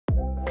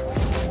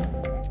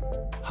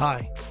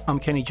Hi, I'm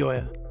Kenny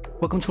Joya.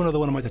 Welcome to another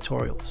one of my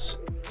tutorials.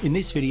 In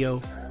this video,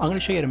 I'm going to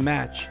show you how to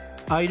match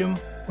item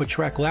or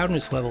track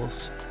loudness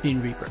levels in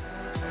Reaper.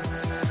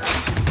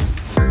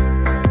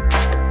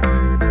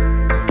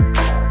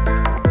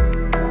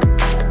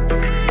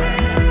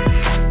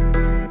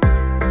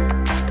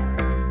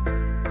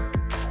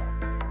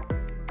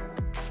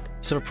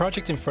 So I have a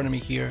project in front of me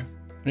here,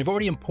 and I've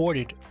already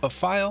imported a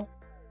file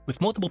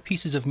with multiple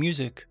pieces of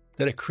music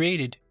that I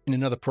created in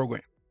another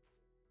program.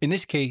 In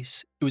this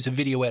case, it was a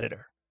video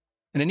editor.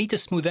 And I need to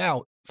smooth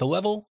out the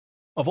level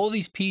of all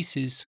these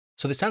pieces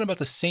so they sound about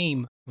the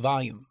same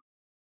volume.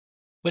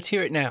 Let's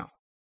hear it now.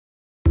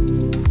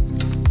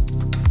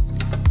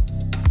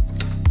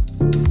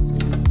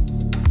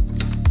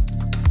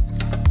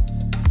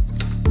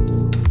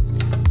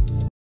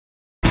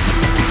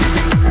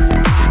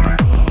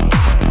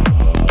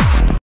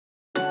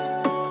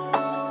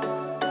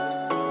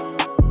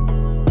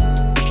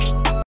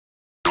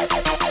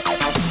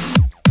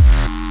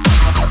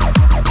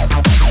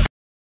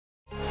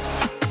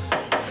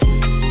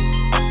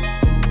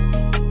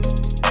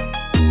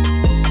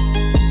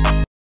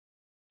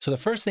 So the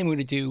first thing we're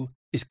going to do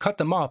is cut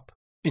them up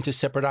into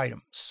separate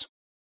items.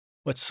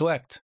 Let's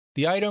select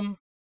the item,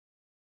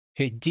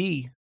 hit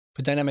D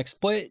for dynamic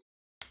split,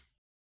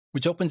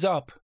 which opens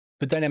up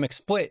the dynamic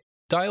split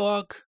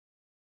dialog.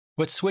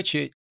 Let's switch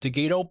it to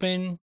gate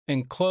open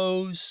and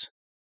close,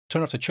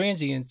 turn off the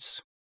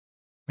transients,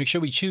 make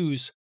sure we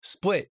choose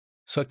split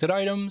selected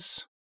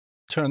items,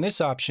 turn on this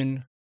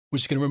option,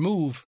 which is going to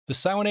remove the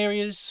silent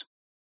areas.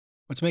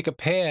 Let's make a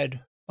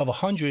pad of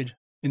 100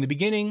 in the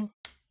beginning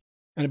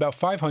and about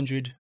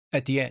 500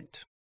 at the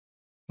end.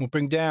 We'll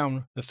bring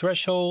down the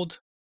threshold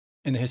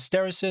and the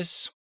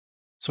hysteresis,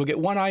 so we'll get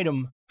one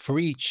item for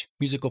each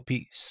musical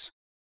piece.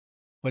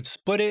 Let's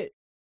split it.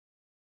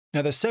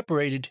 Now they're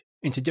separated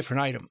into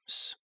different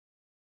items.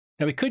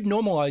 Now we could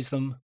normalize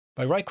them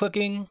by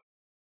right-clicking,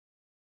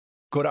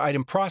 go to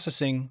Item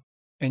Processing,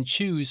 and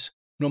choose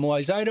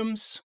Normalize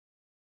Items,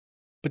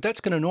 but that's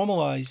going to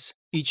normalize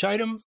each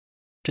item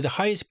to the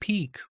highest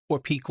peak or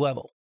peak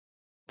level.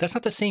 That's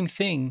not the same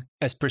thing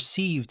as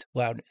perceived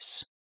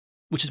loudness,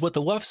 which is what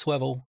the LUFS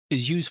level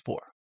is used for.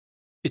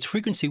 It's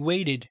frequency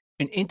weighted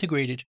and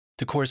integrated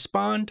to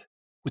correspond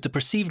with the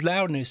perceived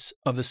loudness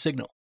of the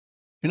signal.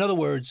 In other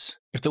words,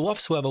 if the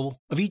LUFS level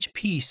of each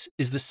piece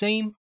is the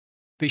same,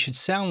 they should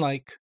sound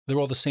like they're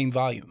all the same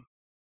volume.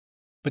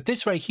 But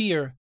this right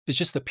here is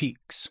just the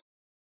peaks.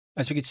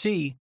 As we can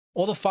see,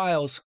 all the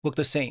files look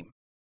the same,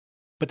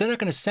 but they're not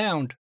going to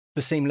sound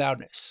the same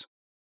loudness.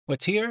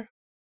 Let's hear.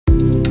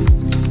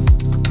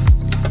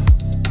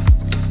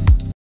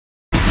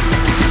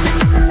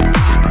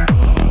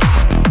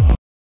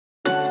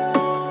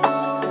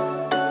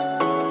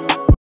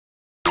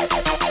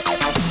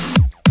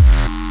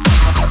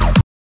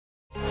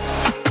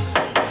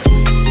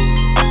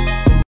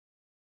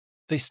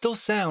 They still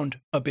sound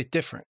a bit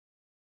different.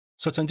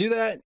 So let's undo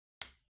that,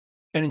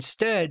 and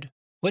instead,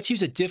 let's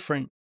use a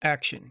different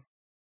action.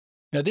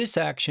 Now this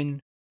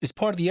action is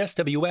part of the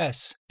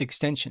SWS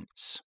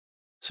extensions,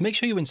 so make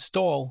sure you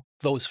install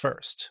those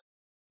first,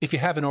 if you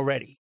haven't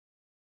already.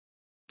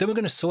 Then we're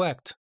going to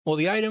select all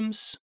the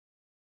items,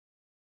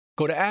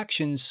 go to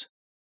Actions,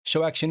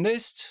 Show Action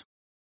List,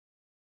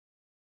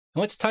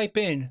 and let's type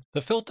in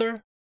the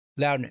filter,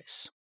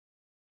 Loudness.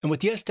 And with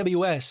the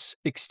SWS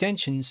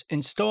extensions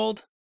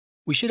installed,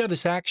 we should have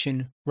this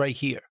action right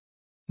here.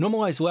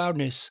 Normalize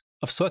loudness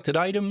of selected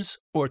items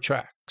or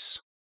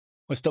tracks.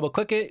 Let's double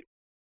click it,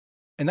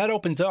 and that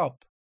opens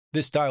up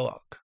this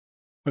dialog,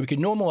 where we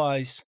can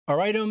normalize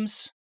our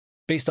items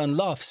based on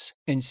LUFS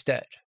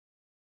instead.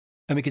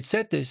 And we could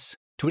set this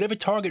to whatever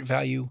target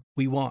value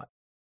we want.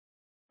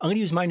 I'm going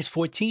to use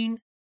 -14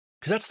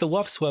 because that's the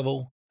LUFS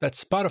level that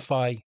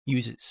Spotify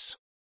uses.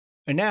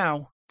 And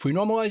now, if we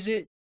normalize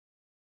it,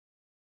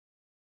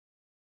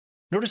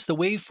 notice the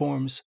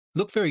waveforms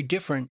look very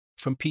different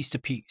from piece to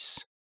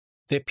piece.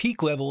 Their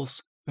peak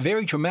levels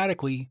vary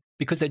dramatically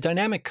because their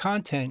dynamic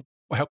content,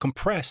 or how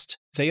compressed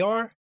they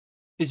are,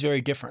 is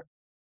very different.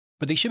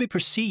 But they should be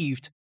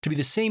perceived to be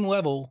the same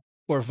level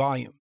or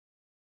volume.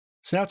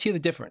 So now let's hear the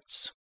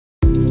difference.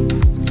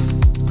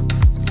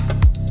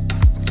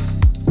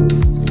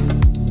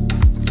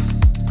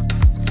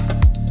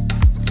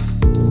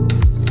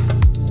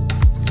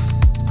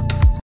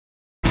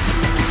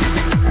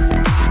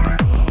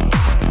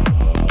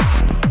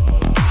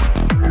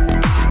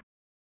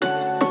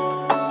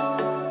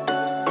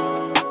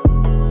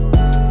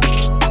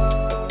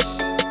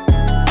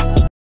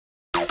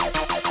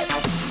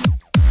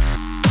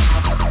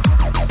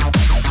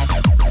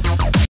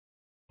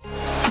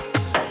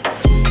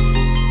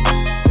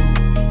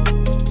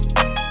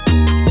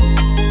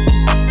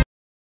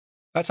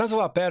 That sounds a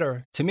lot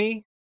better. To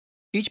me,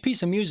 each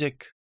piece of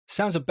music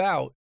sounds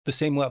about the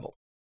same level,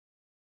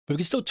 but we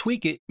can still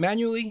tweak it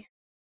manually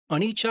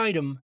on each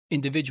item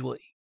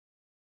individually.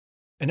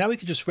 And now we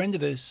can just render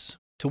this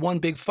to one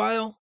big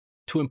file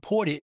to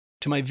import it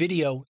to my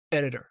video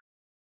editor.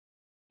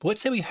 But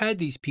let's say we had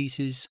these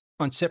pieces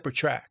on separate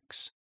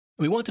tracks,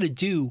 and we wanted to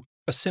do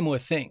a similar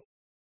thing.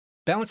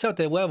 Balance out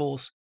their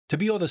levels to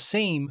be all the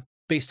same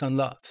based on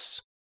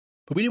LUFS.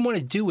 But we didn't want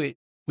to do it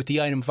with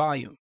the item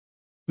volume.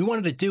 We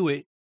wanted to do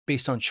it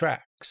based on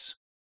tracks.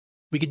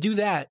 We could do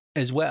that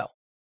as well,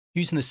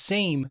 using the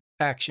same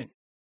action.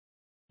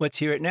 Let's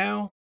hear it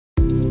now.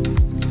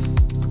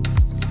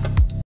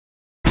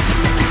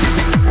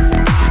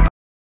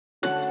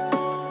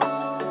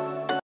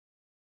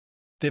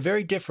 They're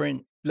very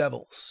different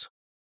levels.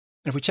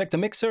 And if we check the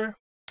mixer,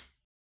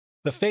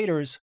 the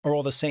faders are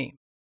all the same.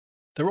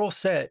 They're all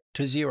set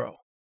to 0.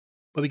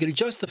 But we can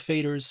adjust the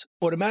faders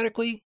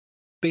automatically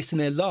based on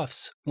their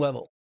LUFS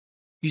level,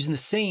 using the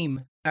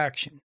same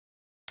action.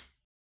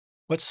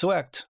 Let's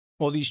select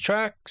all these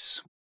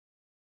tracks,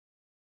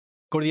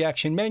 go to the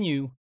action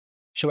menu,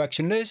 show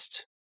action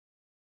list,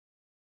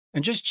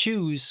 and just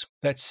choose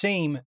that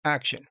same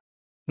action.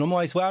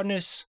 Normalize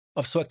loudness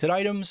of selected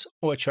items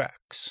or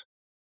tracks.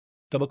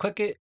 Double click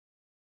it,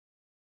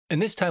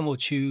 and this time we'll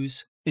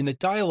choose in the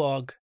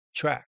dialog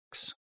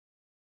tracks.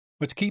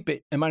 Let's keep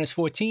it at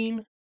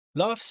 -14,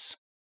 LUFS,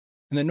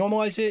 and then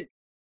normalize it.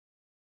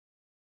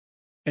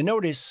 And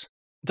notice,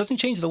 it doesn't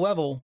change the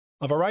level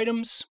of our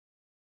items,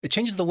 it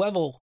changes the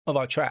level of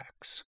our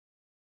tracks,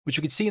 which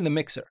we can see in the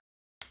mixer.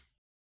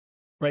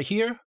 Right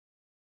here,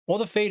 all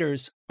the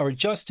faders are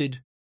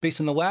adjusted based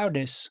on the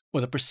loudness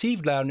or the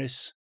perceived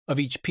loudness of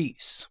each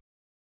piece.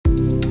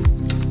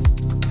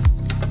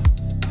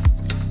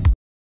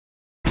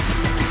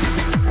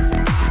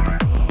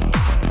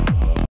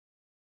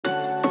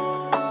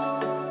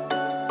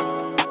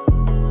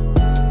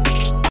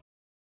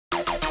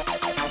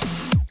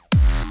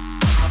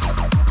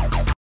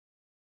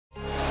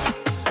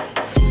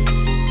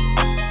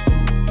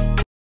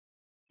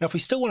 Now, if we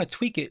still want to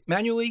tweak it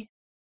manually,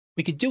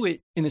 we could do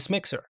it in this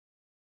mixer.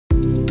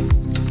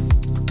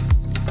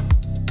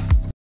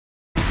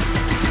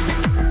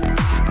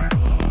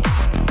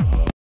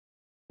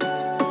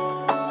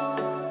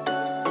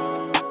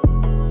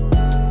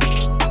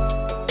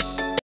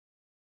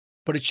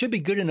 But it should be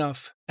good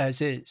enough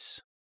as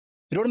is.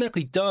 It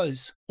automatically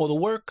does all the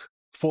work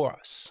for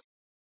us,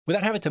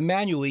 without having to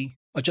manually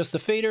adjust the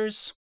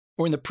faders,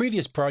 or in the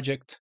previous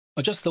project,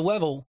 adjust the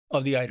level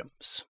of the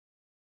items.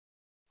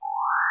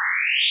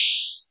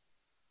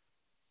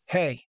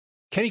 Hey,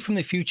 Kenny from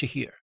the future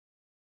here.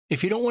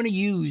 If you don't want to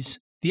use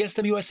the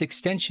SWS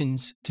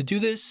extensions to do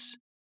this,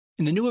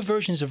 in the newer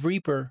versions of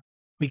REAPER,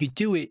 we could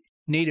do it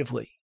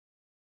natively,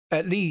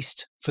 at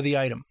least for the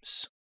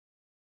items.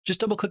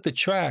 Just double-click the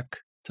track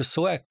to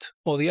select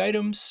all the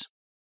items,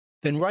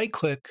 then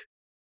right-click,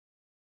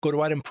 go to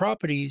Item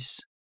Properties,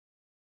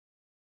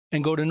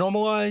 and go to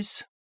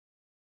Normalize.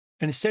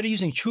 And instead of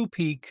using True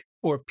Peak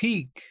or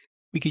Peak,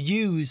 we could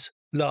use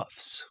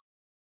LUFS.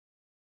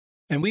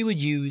 And we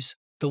would use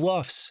the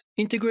LUFS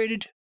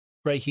integrated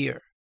right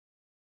here.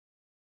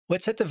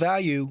 Let's set the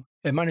value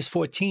at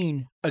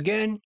 -14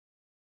 again,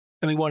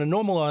 and we want to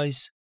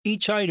normalize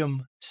each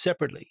item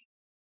separately,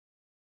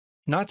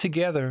 not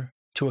together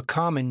to a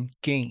common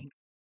gain.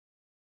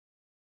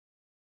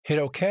 Hit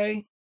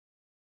OK.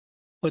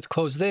 Let's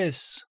close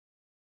this.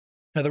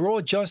 Now they're all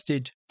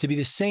adjusted to be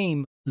the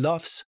same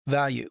LUFS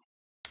value,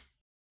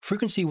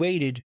 frequency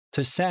weighted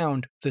to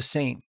sound the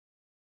same.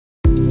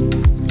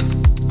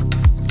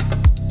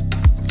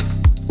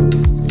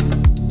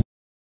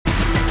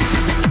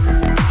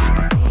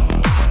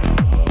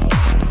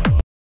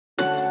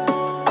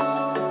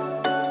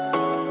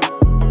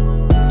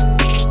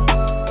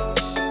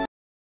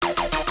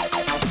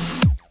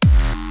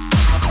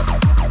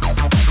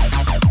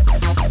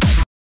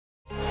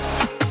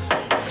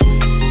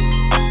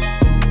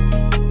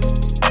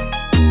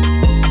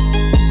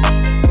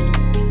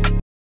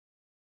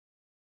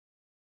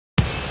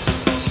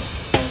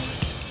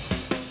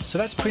 So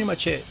that's pretty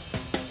much it.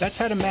 That's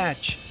how to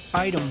match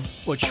item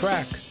or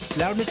track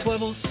loudness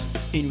levels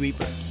in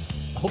REAPER.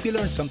 I hope you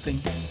learned something,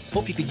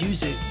 hope you could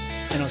use it,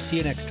 and I'll see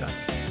you next time.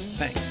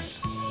 Thanks.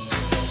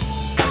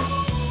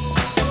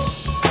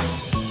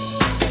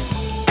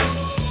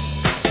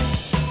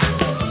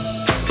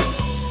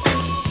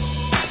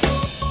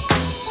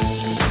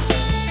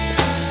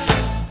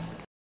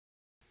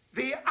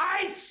 The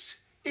ice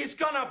is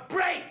gonna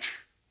break!